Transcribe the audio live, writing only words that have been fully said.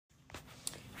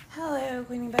Hello,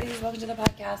 cleaning buddies. Welcome to the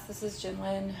podcast. This is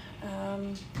Jinlin.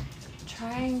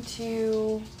 Trying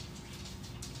to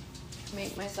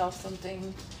make myself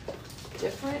something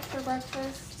different for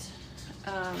breakfast.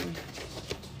 I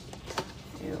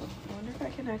wonder if I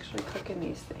can actually cook in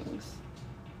these things.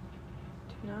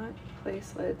 Do not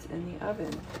place lids in the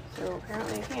oven. So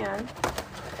apparently I can.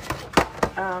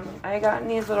 I got in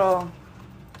these little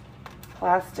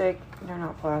plastic. They're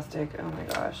not plastic. Oh my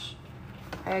gosh.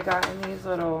 I got in these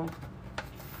little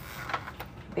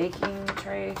baking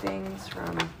tray things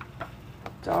from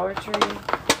Dollar Tree.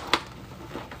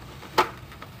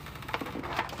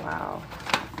 Wow.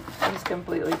 I'm just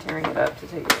completely tearing it up to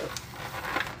take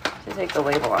the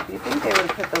label off. You'd think they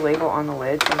would put the label on the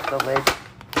lid since the lid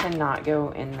cannot go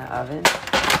in the oven,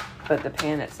 but the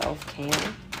pan itself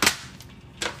can.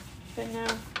 But no,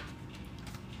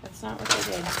 that's not what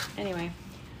they did. Anyway,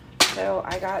 so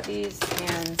I got these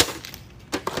pans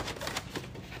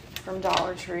from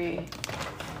Dollar Tree,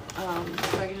 so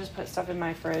I can just put stuff in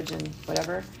my fridge and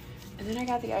whatever. And then I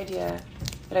got the idea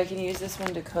that I can use this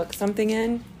one to cook something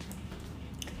in.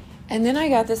 And then I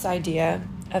got this idea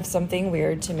of something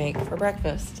weird to make for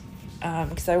breakfast,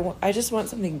 because I just want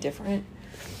something different.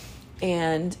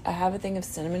 And I have a thing of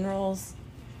cinnamon rolls,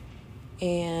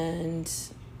 and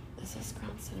is this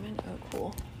ground cinnamon? Oh,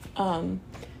 cool.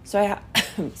 So I have,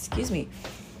 excuse me.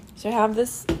 So I have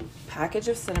this package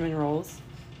of cinnamon rolls.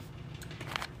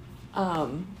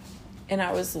 And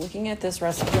I was looking at this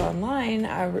recipe online.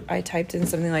 I typed in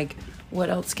something like, what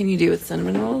else can you do with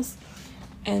cinnamon rolls?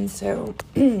 And so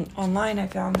online I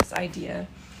found this idea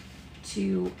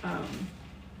to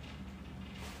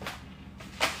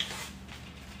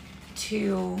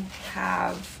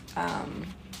have,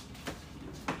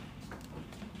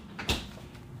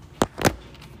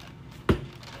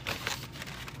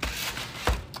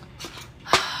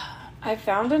 I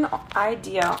found an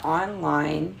idea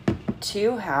online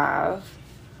to have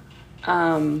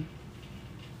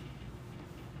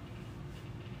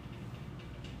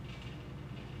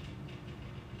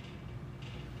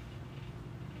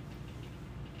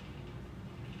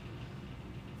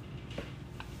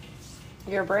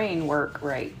your brain work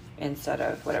right instead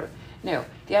of whatever. No,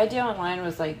 the idea online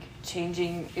was like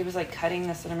it was like cutting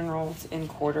the cinnamon rolls in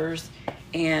quarters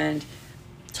and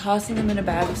tossing them in a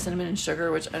bag of cinnamon and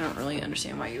sugar, which I don't really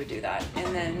understand why you would do that.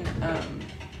 And then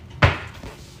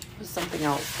was something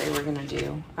else they were gonna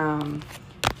do.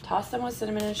 Toss them with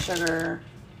cinnamon and sugar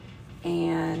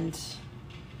and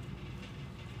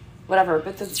whatever.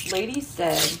 But the lady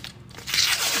said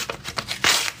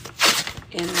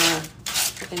in the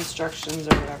instructions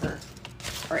or whatever,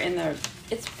 or in the,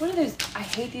 it's one of those, I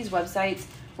hate these websites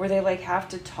where they like have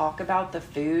to talk about the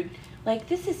food. Like,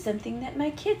 this is something that my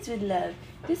kids would love.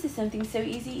 This is something so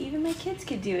easy, even my kids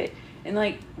could do it. And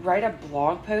like write a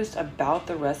blog post about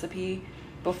the recipe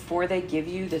before they give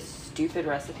you this stupid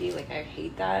recipe. Like, I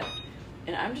hate that.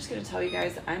 And I'm just going to tell you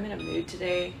guys, I'm in a mood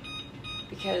today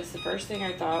because the first thing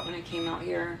I thought when I came out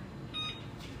here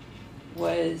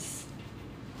was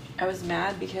I was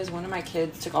mad because one of my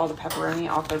kids took all the pepperoni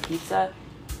off their pizza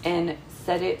and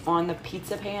set it on the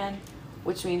pizza pan,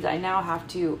 which means I now have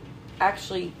to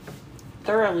actually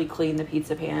thoroughly clean the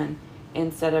pizza pan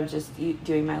instead of just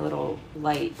doing my little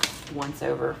light once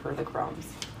over for the crumbs.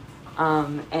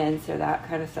 And so that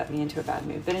kind of set me into a bad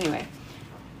mood. But anyway,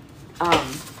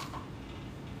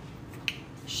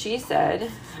 she said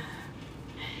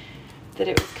that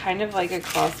it was kind of like a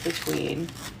cross between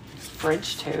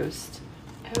French toast.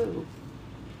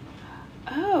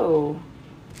 Oh.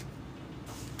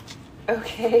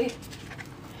 Okay.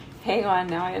 Hang on.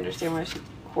 Now I understand why she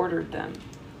quartered them.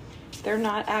 They're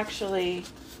not actually...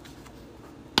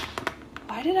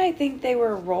 Why did I think they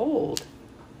were rolled?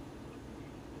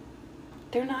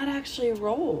 They're not actually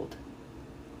rolled.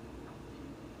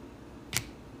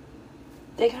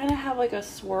 They kind of have like a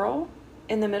swirl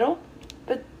in the middle.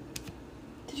 But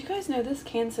did you guys know this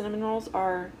canned cinnamon rolls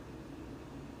are...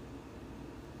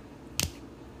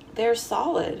 They're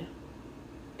solid.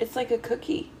 It's like a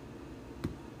cookie.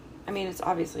 I mean, it's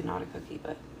obviously not a cookie,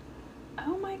 but...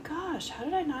 Oh my gosh, how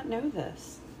did I not know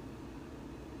this?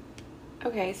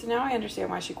 Okay, so now I understand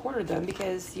why she quartered them,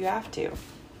 because you have to.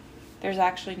 There's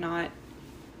actually not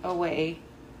a way.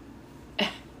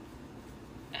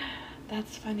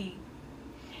 That's funny.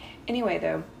 Anyway,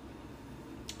 though,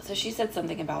 so she said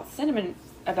something about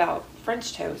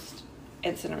French toast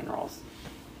and cinnamon rolls.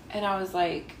 And I was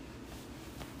like,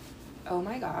 oh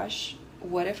my gosh,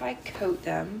 what if I coat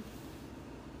them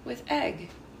with egg?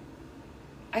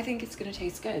 I think it's going to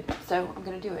taste good, so I'm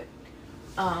going to do it.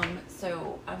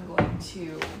 So I'm going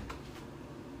to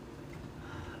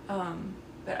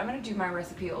But I'm going to do my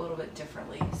recipe a little bit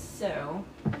differently. So,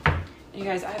 you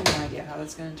guys, I have no idea how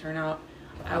that's going to turn out.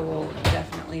 I will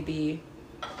definitely be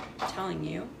telling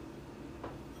you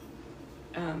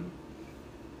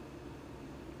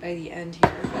by the end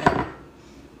here. But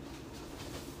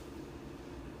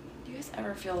do you guys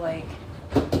ever feel like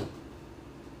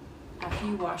after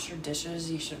you wash your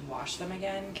dishes, you should wash them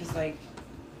again? Because, like,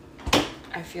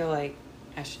 I feel like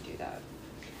I should do that.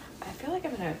 I feel like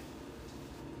I'm going to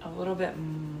a little bit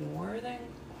more than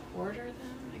quarter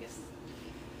them, I guess.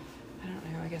 I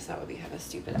don't know. I guess that would be kind of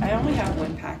stupid. I only have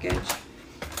one package.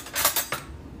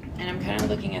 And I'm kind of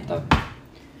looking at the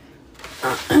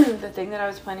thing that I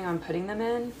was planning on putting them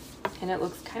in. And it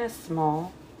looks kind of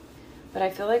small. But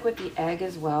I feel like with the egg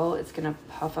as well, it's going to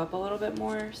puff up a little bit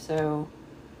more. So,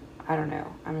 I don't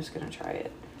know. I'm just going to try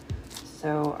it.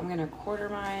 So, I'm going to quarter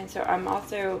mine. So, I'm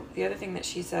also, the other thing that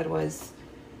she said was,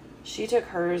 she took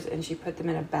hers and she put them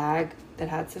in a bag that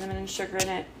had cinnamon and sugar in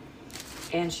it.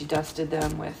 And she dusted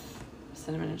them with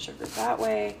cinnamon and sugar that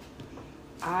way.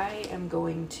 I am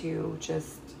going to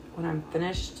just, when I'm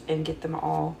finished and get them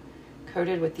all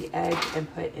coated with the egg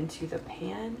and put into the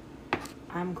pan,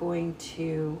 I'm going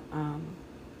to,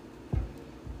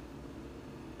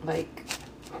 like,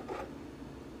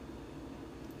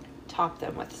 top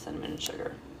them with cinnamon and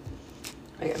sugar.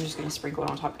 Like, I'm just going to sprinkle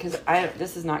it on top because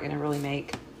this is not going to really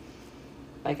make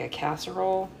like a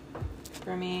casserole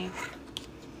for me.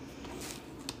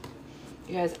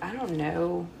 You guys, I don't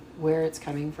know where it's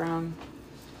coming from,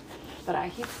 but I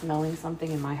keep smelling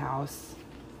something in my house.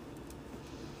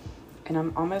 And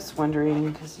I'm almost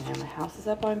wondering, because, you know, my house is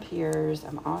up on piers,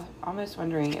 I'm almost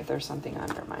wondering if there's something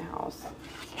under my house.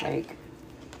 Like,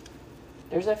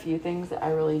 there's a few things that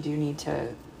I really do need to,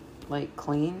 like,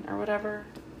 clean or whatever.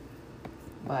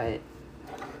 But,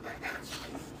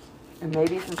 and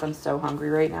maybe since I'm so hungry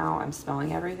right now, I'm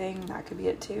smelling everything. That could be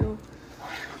it too.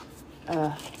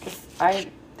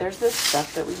 There's this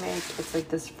stuff that we make. It's like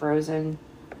this frozen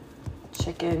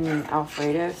chicken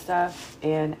Alfredo stuff.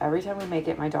 And every time we make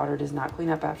it, my daughter does not clean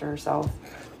up after herself.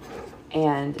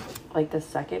 And like the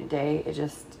second day,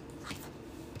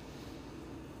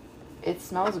 it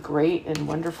smells great and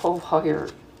wonderful while you're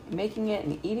making it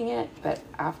and eating it. But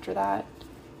after that,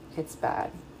 it's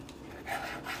bad.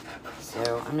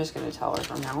 So I'm just going to tell her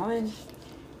from now on,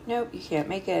 nope, you can't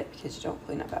make it because you don't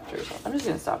clean up after yourself. I'm just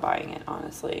going to stop buying it,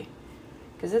 honestly.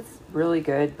 Because it's really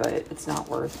good, but it's not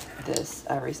worth this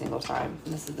every single time.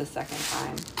 And this is the second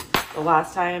time. The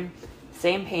last time,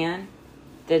 same pan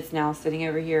that's now sitting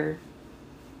over here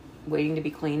waiting to be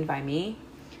cleaned by me.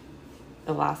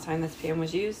 The last time this pan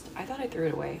was used, I thought I threw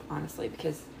it away, honestly,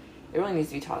 because it really needs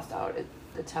to be tossed out.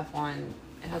 The Teflon,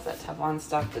 it has that Teflon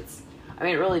stuff that's, I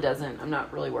mean, it really doesn't. I'm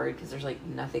not really worried because there's like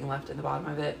nothing left in the bottom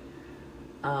of it.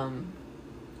 I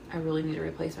really need to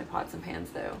replace my pots and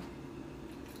pans though.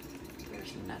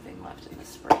 There's nothing left in the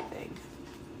spray thing.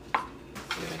 Let's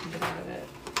see what I can get out of it.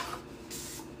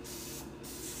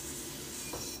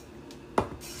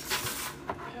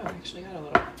 Oh, I actually got a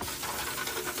little.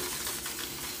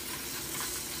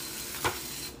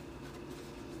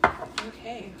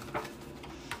 Okay.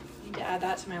 Need to add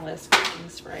that to my list, cooking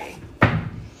spray.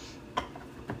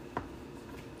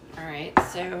 Alright,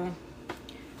 so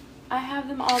I have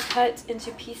them all cut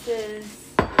into pieces,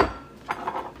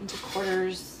 into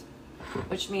quarters,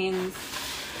 which means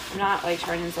I'm not like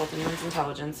trying to insult anyone's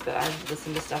intelligence, but I've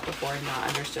listened to stuff before and not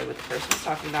understood what the person was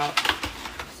talking about.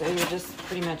 So you're just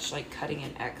pretty much like cutting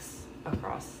an X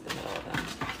across the middle of them.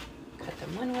 Cut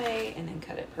them one way and then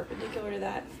cut it perpendicular to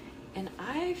that. And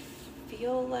I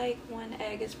feel like one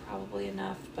egg is probably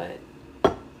enough, but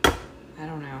I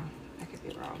don't know. I could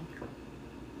be wrong.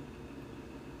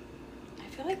 I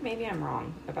feel like maybe I'm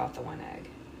wrong about the one egg.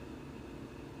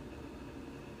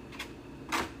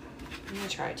 I'm gonna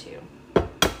try two.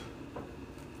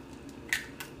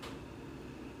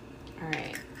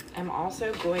 Alright. I'm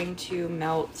also going to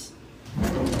melt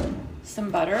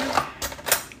some butter.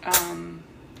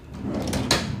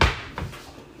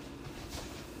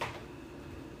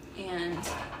 And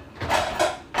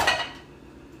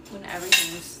when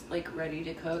everything's like ready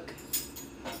to cook,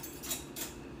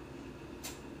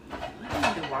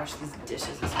 I need to wash these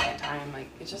dishes a second time. Like,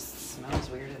 it just smells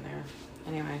weird in there.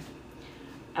 Anyway.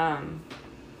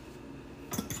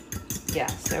 Yeah,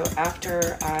 so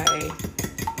after I,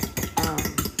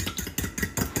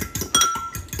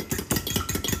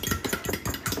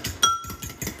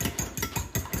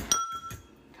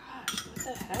 gosh, what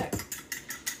the heck?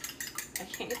 I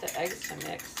can't get the eggs to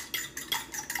mix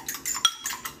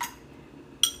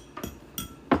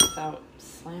without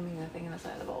slamming the thing in the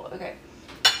side of the bowl. Okay.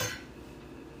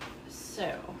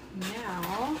 So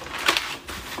now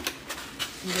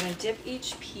I'm gonna dip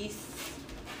each piece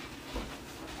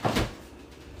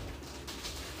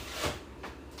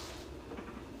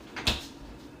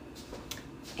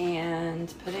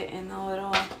and put it in the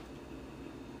little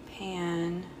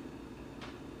pan,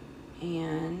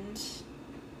 and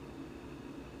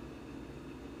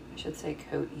I should say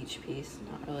coat each piece,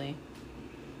 not really.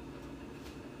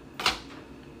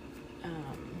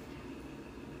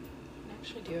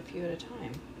 Actually do a few at a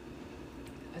time.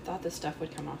 I thought this stuff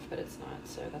would come off, but it's not,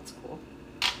 so that's cool.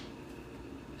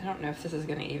 I don't know if this is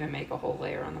gonna even make a whole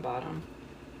layer on the bottom.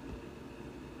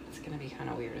 It's gonna be kind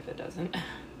of weird if it doesn't.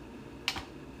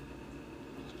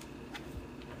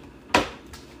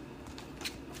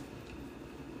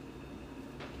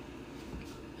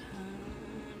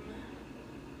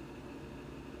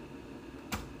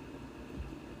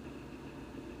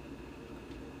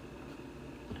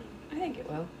 I think it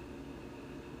will.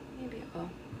 Maybe it will.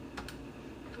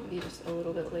 It'll be just a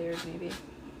little bit layered, maybe.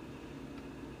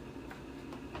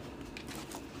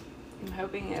 I'm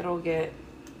hoping it'll get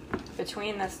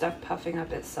between the stuff puffing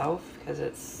up itself, because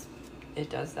it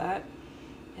does that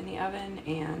in the oven,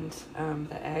 and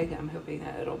the egg. I'm hoping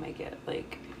that it'll make it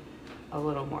like a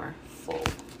little more full.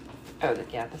 Oh,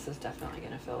 yeah, this is definitely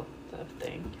gonna fill the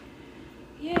thing.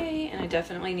 Yay! And I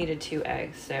definitely needed 2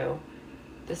 eggs, so.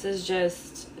 This is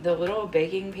just, the little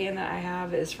baking pan that I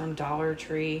have is from Dollar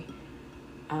Tree.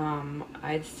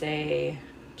 I'd say,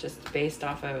 just based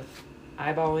off of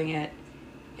eyeballing it,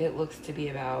 it looks to be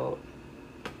about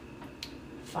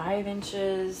 5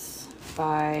 inches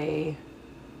by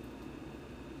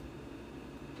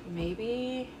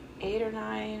maybe 8 or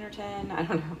 9 or 10, I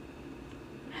don't know.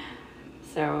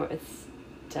 So it's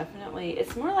definitely,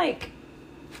 it's more like,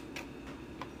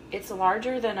 it's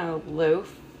larger than a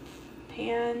loaf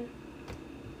pan.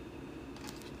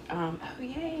 Oh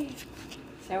yay.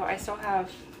 So I still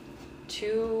have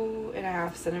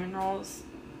 2.5 cinnamon rolls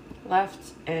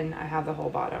left, and I have the whole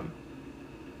bottom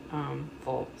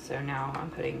full. So now I'm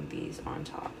putting these on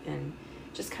top, and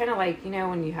just kind of like, you know,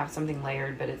 when you have something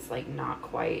layered but it's like not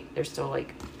quite, there's still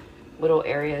like little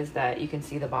areas that you can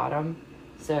see the bottom.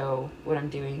 So what I'm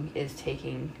doing is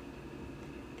taking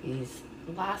these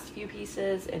last few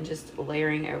pieces and just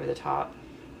layering over the top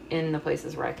in the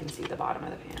places where I can see the bottom of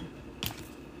the pan.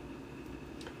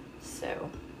 So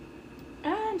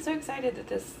I'm so excited that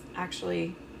this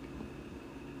actually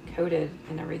coated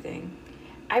and everything.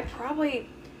 I probably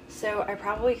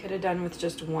could have done with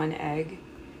just 1 egg,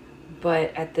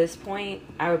 but at this point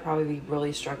I would probably be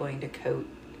really struggling to coat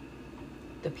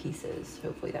the pieces.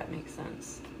 Hopefully that makes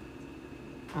sense.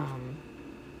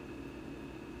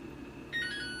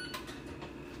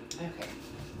 Okay.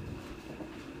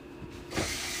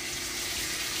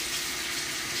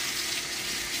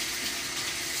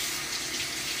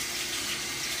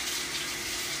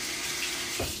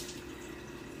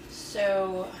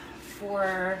 So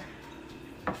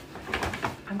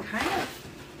I'm kind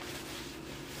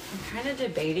of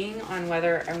debating on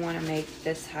whether I want to make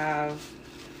this have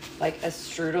like a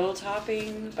strudel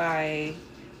topping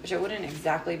which it wouldn't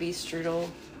exactly be strudel.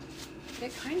 I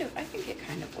think it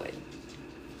kind of would.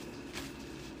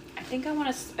 I think I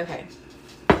want to, okay.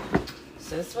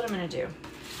 So this is what I'm going to do.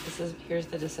 Here's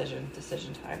the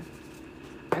decision time.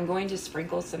 I'm going to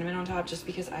sprinkle cinnamon on top just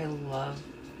because I love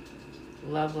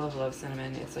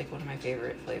cinnamon. It's like one of my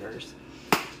favorite flavors.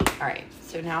 All right,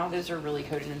 so now those are really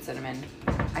coated in cinnamon.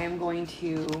 I am going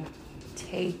to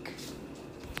take,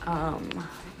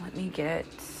 let me get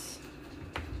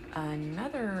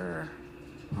another,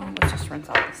 let's just rinse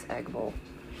out this egg bowl.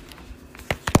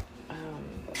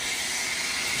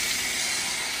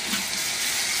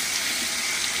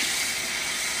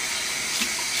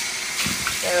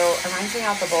 So I'm rinsing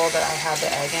out the bowl that I had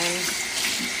the egg in.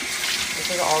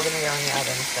 This is all going to go in the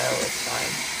oven, so it's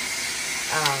fine.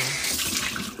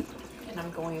 And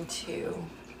I'm going to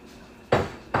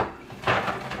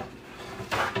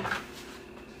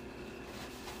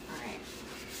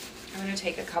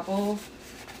take a couple,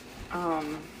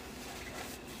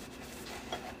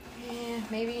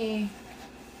 maybe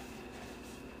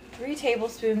 3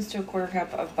 tablespoons to a 1/4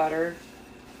 cup of butter.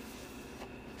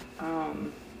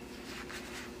 And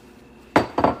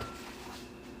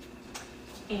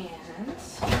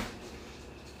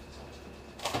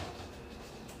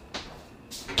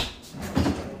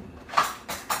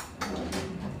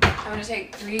I'm going to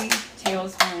take 3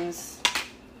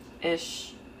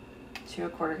 tablespoons-ish to a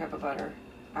 1/4 cup of butter.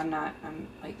 I'm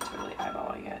like totally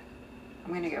eyeballing it.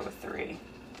 I'm going to go with 3.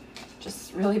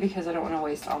 Just really because I don't want to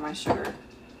waste all my sugar.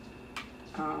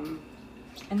 And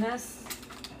this,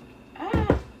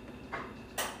 I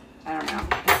don't know.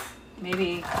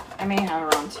 Maybe I may have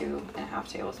around 2.5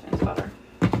 tablespoons of butter.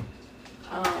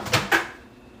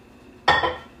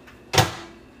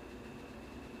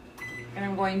 And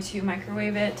I'm going to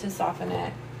microwave it to soften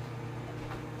it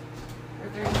for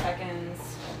 30 seconds.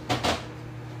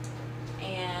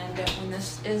 And when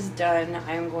this is done,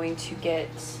 I'm going to get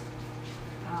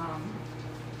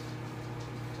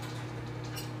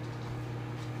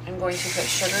I'm going to put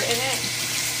sugar in it.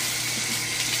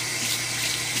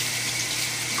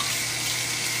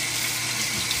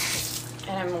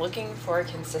 And I'm looking for a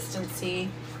consistency.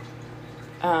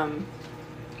 You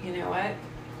know what?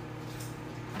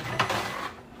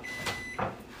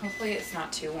 Hopefully it's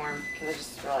not too warm, because I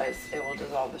just realized it will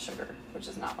dissolve the sugar, which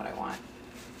is not what I want.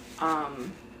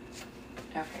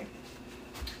 Okay.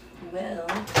 Well,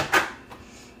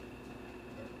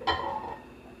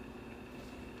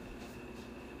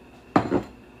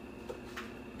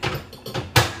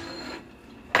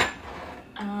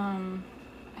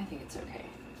 I think it's okay.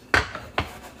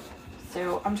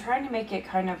 So I'm trying to make it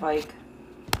kind of like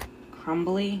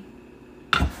crumbly.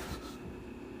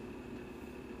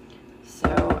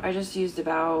 So I just used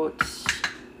about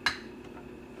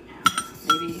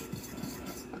maybe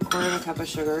a quarter of a cup of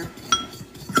sugar.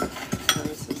 So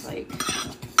this is like,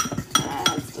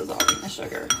 it's dissolving the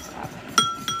sugar.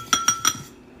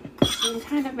 So I'm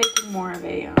kind of making more of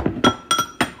a,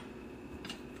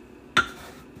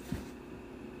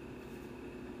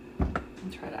 I'll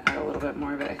try to add a little bit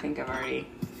more of it. I think I've already,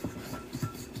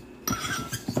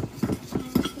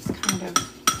 just kind of,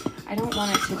 I don't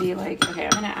want it to be like, okay,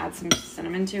 I'm going to add some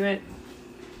cinnamon to it,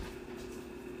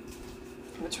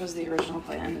 which was the original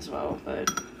plan as well, but,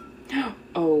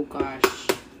 oh gosh.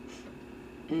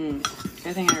 I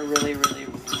think I really, really,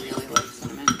 really like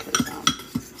cinnamon, because,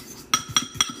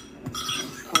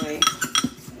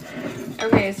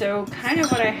 okay, so kind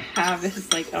of what I have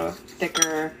is like a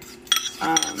thicker,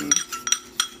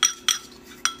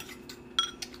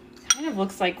 kind of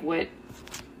looks like what,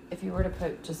 if you were to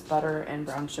put just butter and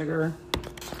brown sugar,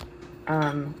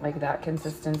 like that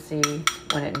consistency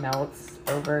when it melts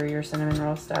over your cinnamon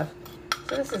roll stuff.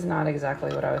 So this is not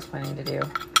exactly what I was planning to do,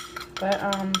 but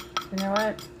you know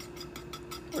what?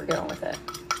 We're going with it.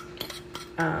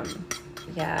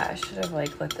 Yeah, I should have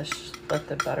like let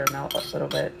the butter melt a little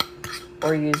bit,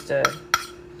 or used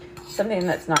something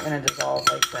that's not going to dissolve,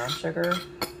 like brown sugar.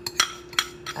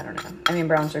 I don't know. I mean,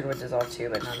 brown sugar would dissolve too,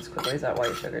 but not as quickly as that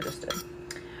white sugar just did.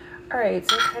 All right,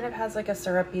 so it kind of has like a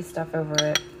syrupy stuff over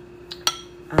it.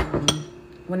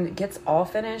 When it gets all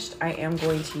finished, I am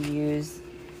going to use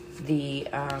the,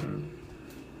 I'm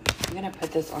going to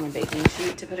put this on a baking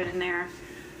sheet to put it in there,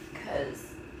 because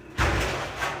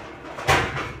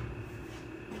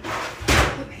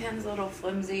the pan's a little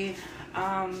flimsy.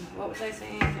 What was I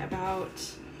saying about,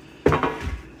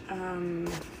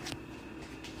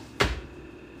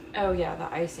 oh yeah, the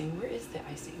icing. Where is the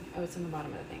icing? Oh, it's on the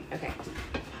bottom of the thing. Okay.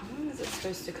 How long is it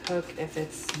supposed to cook if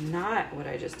it's not what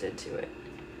I just did to it?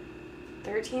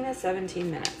 13 to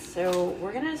 17 minutes. So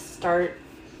we're going to start,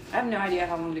 I have no idea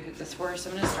how long to cook this for,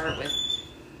 so I'm going to start with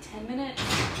 10 minutes.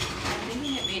 I'm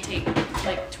thinking it may take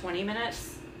like 20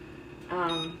 minutes, but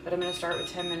I'm going to start with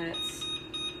 10 minutes,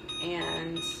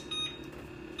 and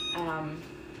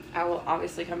I will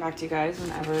obviously come back to you guys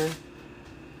whenever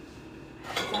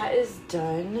that is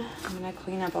done. I'm going to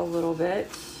clean up a little bit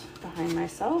behind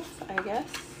myself, I guess.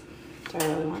 Do I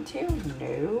really want to?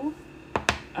 No.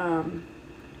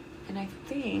 And I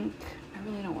think I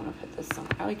really don't want to put this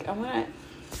somewhere. I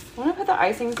want to put the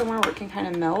icing somewhere where it can kind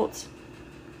of melt,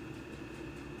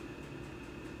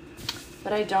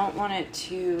 but I don't want it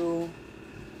to.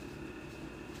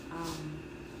 I'm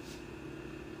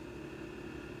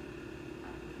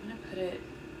gonna put it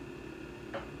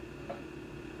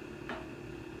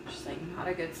just like not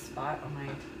a good spot on my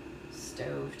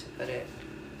stove to put it.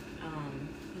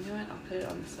 You know what? I'll put it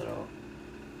on this little.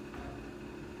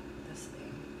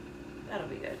 That'll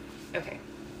be good. Okay.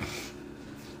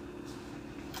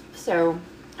 So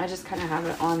I just kind of have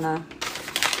it on the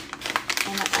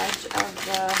edge of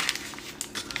the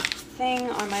thing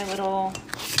on my little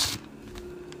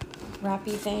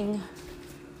wrappy thing.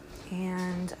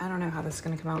 And I don't know how this is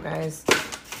going to come out, guys.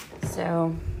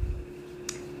 So,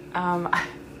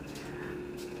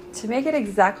 to make it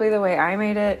exactly the way I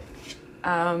made it,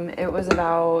 it was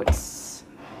about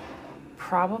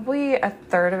probably a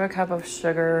third of a cup of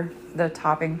sugar, the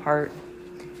topping part.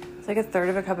 It's like a third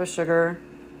of a cup of sugar,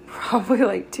 probably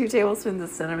like 2 tablespoons of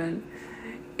cinnamon,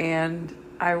 and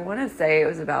I want to say it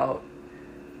was about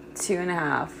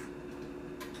 2.5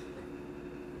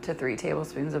 to 3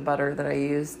 tablespoons of butter that I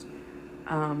used,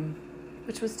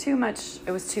 which was too much.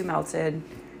 It was too melted.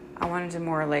 I wanted to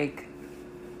more like,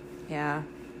 yeah,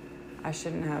 I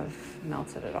shouldn't have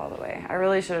melted it all the way. I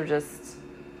really should have just,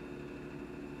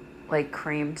 like,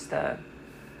 creamed the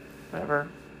whatever.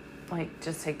 Like,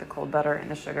 just take the cold butter and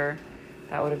the sugar.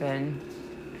 That would have been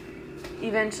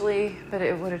eventually, but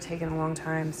it would have taken a long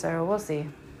time, so we'll see.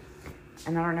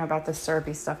 And I don't know about the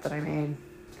syrupy stuff that I made.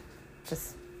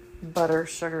 Just butter,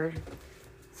 sugar,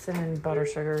 cinnamon, butter,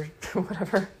 sugar,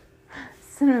 whatever.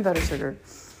 Cinnamon, butter, sugar.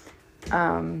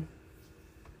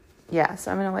 Yeah,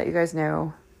 so I'm going to let you guys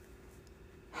know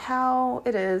how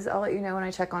it is. I'll let you know when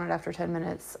I check on it after 10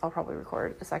 minutes. I'll probably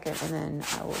record a second, and then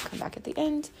I will come back at the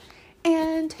end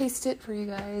and taste it for you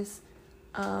guys.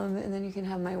 And then you can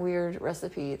have my weird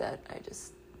recipe that I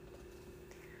just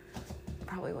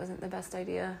probably wasn't the best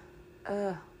idea.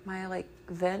 My, like,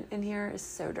 vent in here is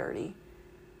so dirty.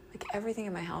 Like, everything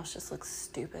in my house just looks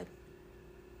stupid.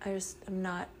 I'm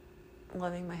not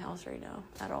loving my house right now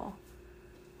at all.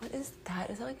 What is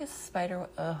that? Is that like a spider?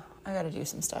 I gotta do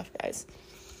some stuff, guys.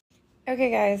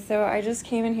 Okay, guys, so I just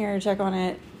came in here to check on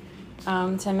it.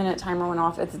 10-minute timer went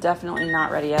off. It's definitely not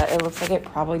ready yet. It looks like it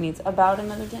probably needs about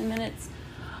another 10 minutes.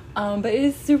 But it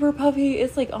is super puffy.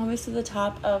 It's, like, almost to the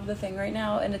top of the thing right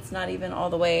now, and it's not even all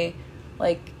the way,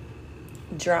 like,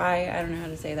 dry. I don't know how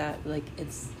to say that. Like,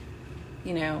 it's,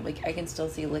 you know, like, I can still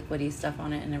see liquidy stuff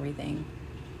on it and everything,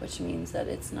 which means that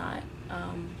it's not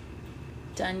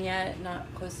done yet, not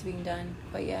close to being done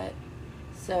quite yet.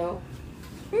 So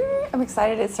I'm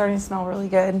excited. It's starting to smell really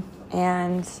good,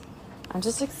 and I'm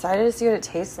just excited to see what it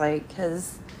tastes like,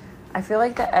 because I feel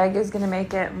like the egg is going to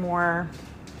make it more,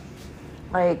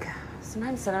 like,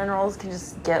 sometimes cinnamon rolls can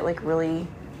just get, like, really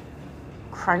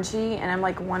crunchy, and I'm,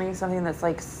 like, wanting something that's,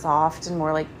 like, soft and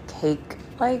more, like,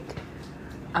 cake-like,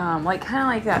 like, kind of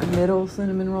like that middle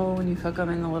cinnamon roll when you cook them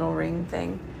in the little ring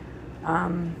thing.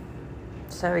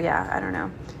 So yeah, I don't know.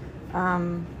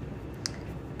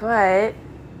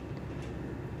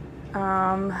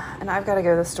 And I've got to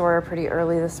go to the store pretty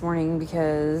early this morning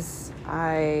because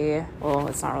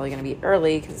it's not really going to be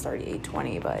early because it's already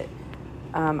 8:20, but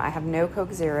I have no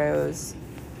Coke Zeros,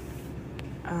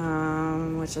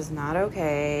 which is not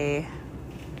okay.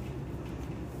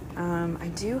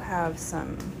 I do have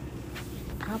some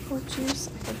apple juice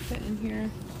I could put in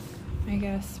here, I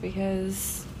guess,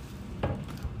 because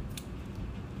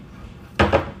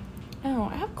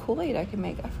I have Kool-Aid I can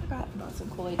make. I forgot about some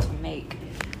Kool-Aid to make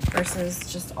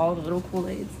versus just all the little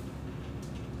Kool-Aids.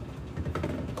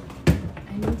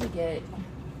 I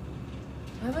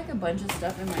have, like, a bunch of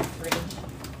stuff in my fridge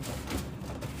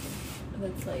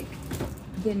that's, like,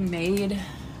 been made.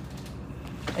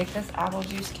 Like, this apple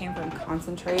juice came from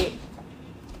concentrate,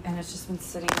 and it's just been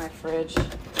sitting in my fridge.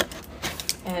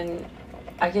 And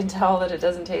I can tell that it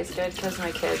doesn't taste good because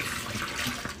my kids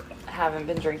haven't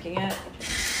been drinking it,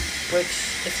 which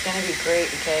is going to be great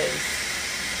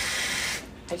because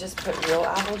I just put real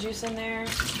apple juice in there,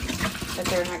 but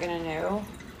they're not going to know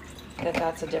that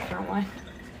that's a different one.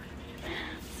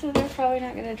 So they're probably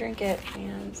not going to drink it,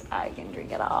 and I can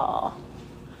drink it all.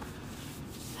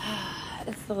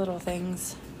 It's the little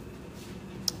things.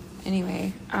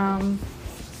 Anyway,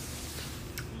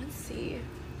 let's see.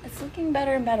 It's looking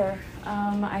better and better.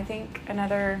 I think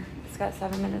it's got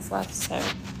 7 minutes left, so I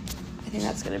think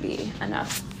that's going to be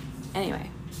enough. Anyway,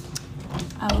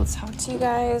 I will talk to you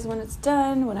guys when it's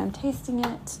done, when I'm tasting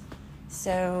it.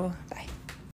 So, bye.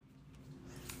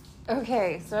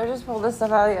 Okay, so I just pulled this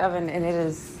stuff out of the oven, and it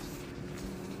is...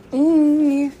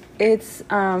 It's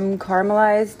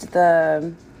caramelized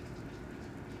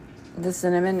the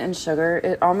cinnamon and sugar.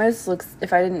 It almost looks,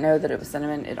 if I didn't know that it was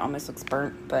cinnamon, it almost looks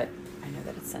burnt, but I know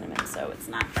that it's cinnamon, so it's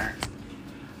not burnt.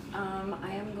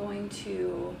 I am going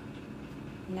to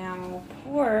now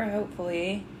pour,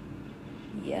 hopefully.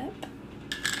 Yep.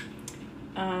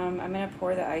 I'm going to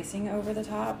pour the icing over the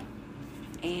top,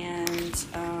 and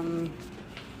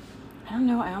I don't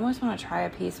know, I almost want to try a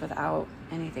piece without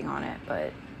anything on it,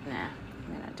 but nah,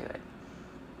 I'm going to do it.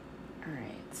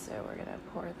 Alright, so we're going to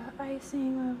pour the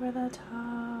icing over the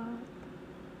top.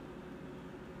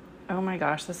 Oh my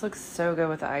gosh, this looks so good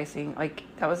with the icing. Like,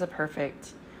 that was a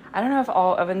perfect... I don't know if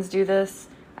all ovens do this.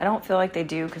 I don't feel like they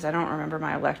do because I don't remember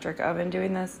my electric oven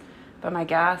doing this. But my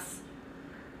gas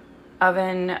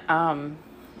oven,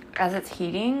 as it's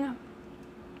heating,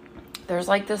 there's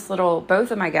like this little...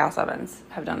 Both of my gas ovens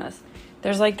have done this.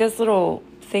 There's like this little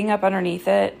thing up underneath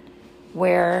it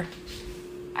where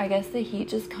I guess the heat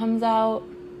just comes out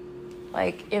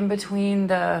like in between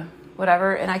the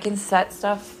whatever. And I can set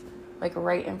stuff like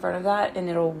right in front of that and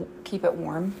it'll keep it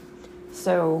warm.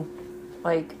 So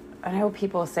like... I know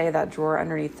people say that drawer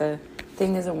underneath the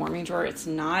thing is a warming drawer. It's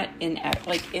not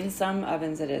in some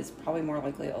ovens it is, probably more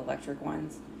likely electric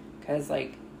ones, because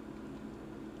like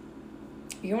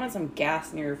You want some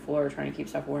gas near your floor trying to keep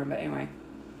stuff warm, but anyway.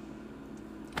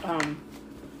 I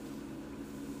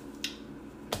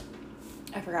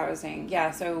forgot what I was saying.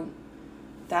 Yeah, so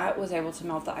that was able to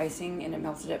melt the icing, and it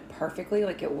melted it perfectly.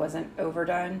 Like, it wasn't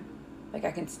overdone. Like,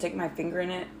 I can stick my finger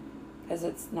in it because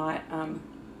it's not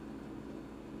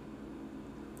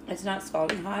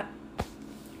scalding hot,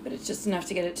 but it's just enough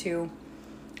to get it to.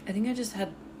 I think I just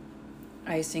had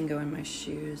icing go in my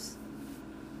shoes.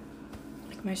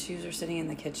 Like, my shoes are sitting in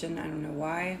the kitchen. I don't know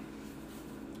why.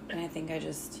 And I think I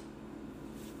just,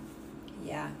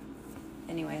 yeah.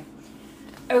 Anyway.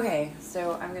 Okay,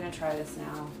 so I'm going to try this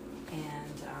now.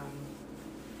 And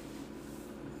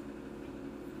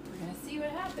we're going to see what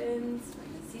happens. We're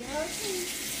going to see how it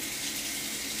tastes.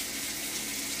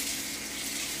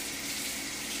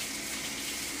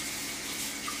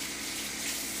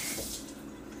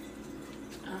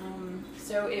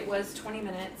 So it was 20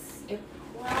 minutes. It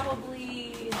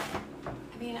probably,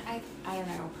 I mean, I don't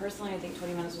know. Personally, I think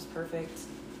 20 minutes was perfect.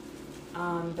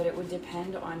 But it would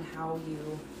depend on how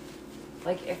you,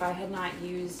 like, if I had not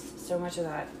used so much of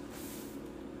that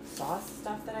sauce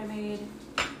stuff that I made,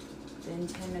 then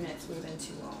 10 minutes would have been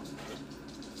too long.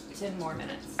 10 more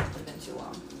minutes would have been too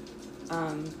long.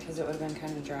 Because it would have been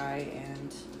kind of dry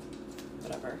and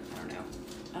whatever. I don't know.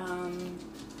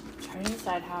 Trying to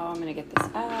decide how I'm going to get this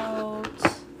out.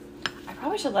 I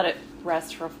probably should let it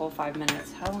rest for a full 5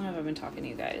 minutes. How long have I been talking to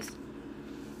you guys?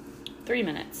 3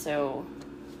 minutes. So,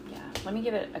 yeah. Let me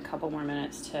give it a couple more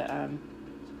minutes to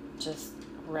just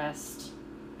rest.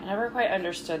 I never quite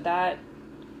understood that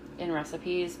in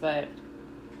recipes, but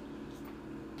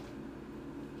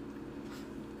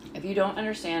if you don't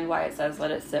understand why it says let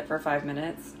it sit for 5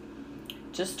 minutes,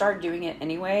 just start doing it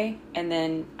anyway. And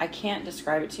then I can't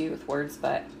describe it to you with words,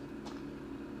 but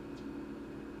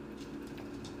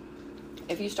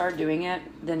if you start doing it,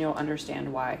 then you'll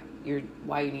understand why you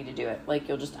need to do it. Like,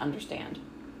 you'll just understand.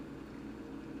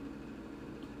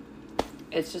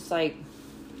 It's just like,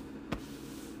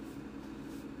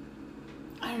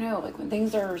 I don't know, like when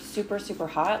things are super, super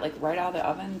hot, like right out of the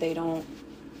oven, they don't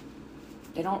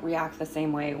react the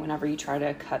same way whenever you try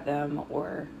to cut them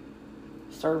or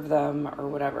serve them or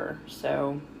whatever.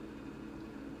 So,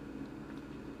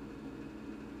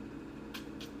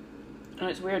 and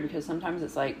it's weird because sometimes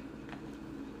it's like,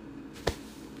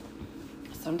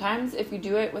 sometimes if you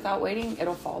do it without waiting,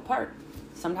 it'll fall apart.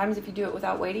 Sometimes if you do it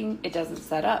without waiting, it doesn't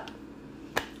set up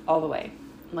all the way.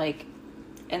 Like,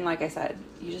 and like I said,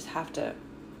 you just have to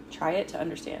try it to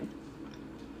understand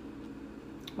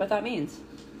what that means.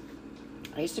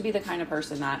 I used to be the kind of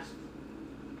person that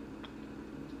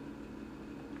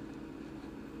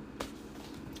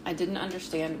I didn't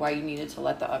understand why you needed to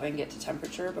let the oven get to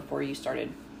temperature before you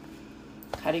started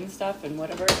cutting stuff and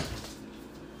whatever.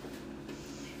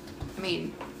 I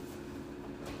mean,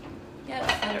 yeah,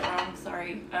 I said it wrong,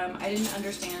 sorry. I didn't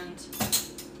understand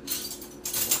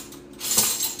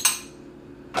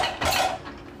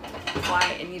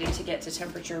why it needed to get to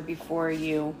temperature before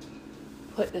you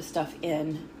put the stuff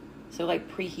in. So like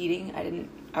preheating,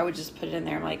 I would just put it in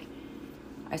there. I'm like,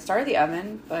 I started the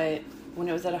oven, but when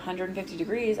it was at 150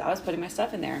 degrees, I was putting my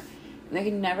stuff in there. And I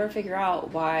could never figure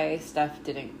out why stuff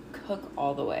didn't cook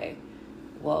all the way.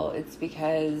 Well, it's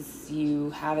because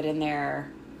you have it in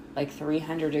there like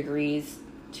 300 degrees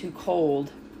too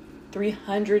cold.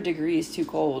 300 degrees too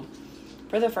cold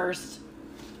for the first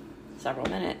several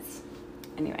minutes.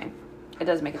 Anyway, it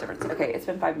does make a difference. Okay, it's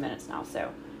been 5 minutes now, so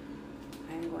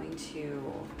I'm going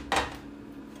to,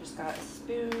 just got a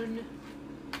spoon,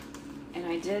 and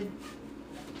I did,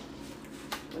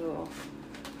 I'm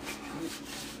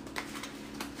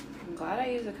glad I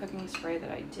used the cooking spray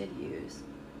that I did use.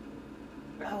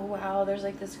 Oh wow, there's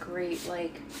like this great,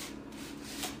 like,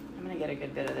 I'm gonna get a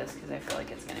good bit of this because I feel like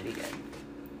it's gonna be good.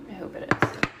 I hope it is.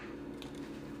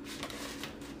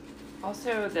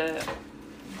 Also, the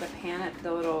pan,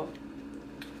 the little,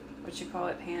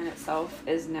 pan itself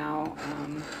is now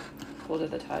cool to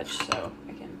the touch, so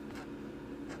I can,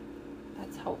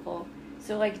 that's helpful.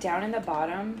 So like down in the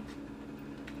bottom,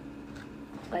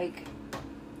 like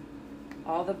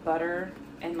all the butter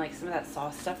and like some of that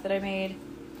sauce stuff that I made,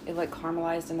 it like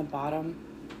caramelized in the bottom.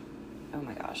 Oh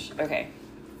my gosh. Okay.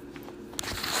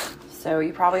 So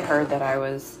you probably heard that I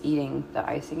was eating the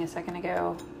icing a second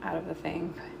ago out of the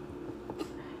thing.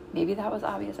 Maybe that was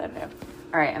obvious. I don't know.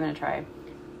 All right, I'm going to try.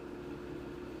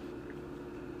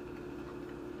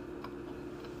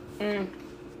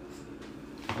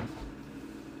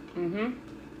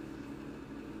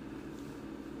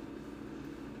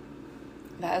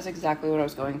 That is exactly what I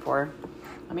was going for.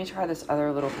 Let me try this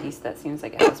other little piece that seems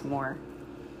like it has more.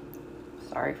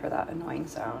 Sorry for that annoying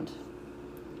sound.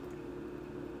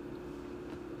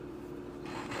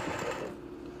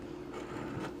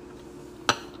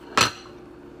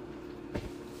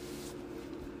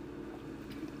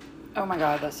 Oh my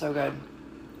God, that's so good.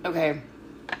 Okay.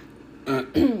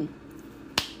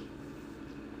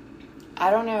 I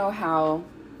don't know how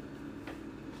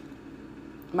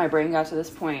my brain got to this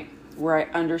point where I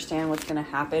understand what's going to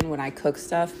happen when I cook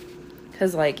stuff.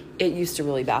 Because, like, it used to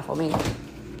really baffle me.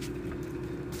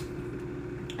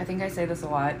 I think I say this a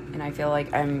lot, and I feel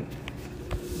like I'm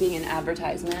being an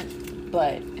advertisement,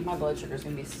 but my blood sugar is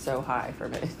going to be so high for a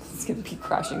minute. It's going to be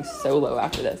crashing so low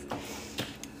after this.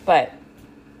 But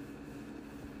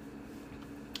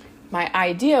my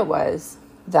idea was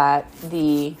that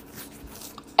the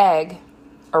egg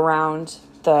around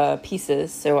the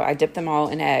pieces, so I dip them all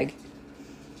in egg,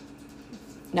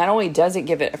 not only does it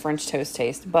give it a French toast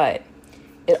taste, but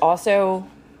it also,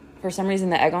 for some reason,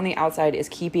 the egg on the outside is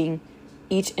keeping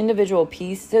each individual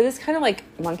piece. So this is kind of like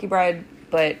monkey bread,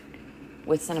 but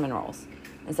with cinnamon rolls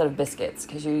instead of biscuits,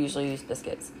 because you usually use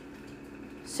biscuits.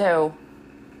 So,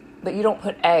 but you don't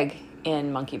put egg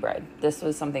in monkey bread. This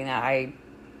was something that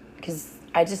because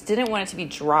I just didn't want it to be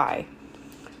dry.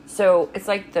 So it's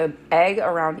like the egg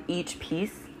around each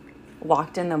piece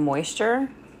locked in the moisture.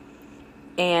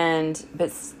 And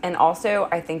also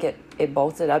I think it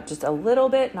bolted up just a little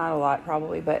bit, not a lot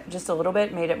probably, but just a little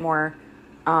bit, made it more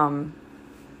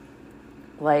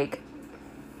like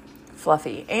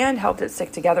fluffy, and helped it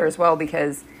stick together as well,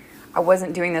 because I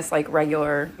wasn't doing this like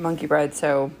regular monkey bread,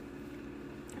 so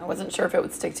I wasn't sure if it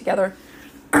would stick together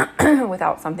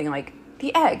without something like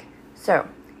the egg. So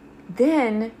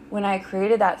then when I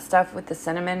created that stuff with the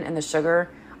cinnamon and the sugar,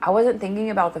 I wasn't thinking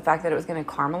about the fact that it was going to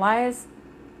caramelize,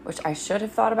 which I should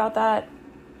have thought about that,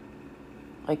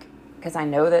 like, because I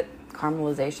know that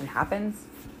caramelization happens.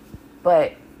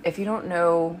 But if you don't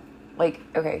know, like,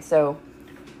 okay, so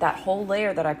that whole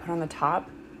layer that I put on the top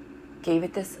gave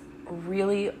it this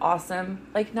really awesome,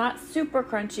 like, not super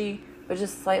crunchy, but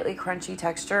just slightly crunchy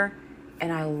texture.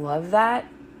 And I love that.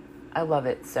 I love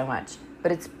it so much.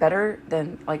 But it's better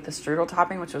than, like, the strudel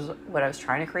topping, which was what I was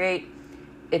trying to create.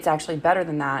 It's actually better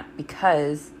than that,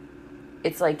 because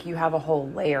it's like you have a whole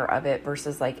layer of it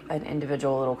versus like an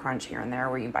individual little crunch here and there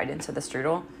where you bite into the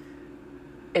strudel.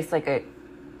 It's like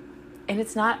and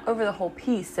it's not over the whole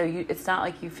piece, so it's not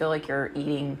like you feel like you're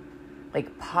eating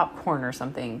like popcorn or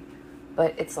something,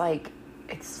 but it's like,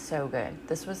 it's so good.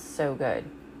 This was so good.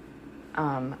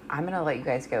 I'm gonna let you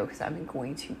guys go because I'm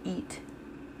going to eat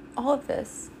all of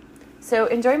this. So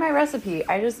enjoy my recipe.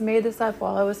 I just made this up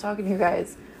while I was talking to you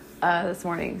guys this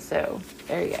morning, so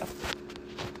there you go.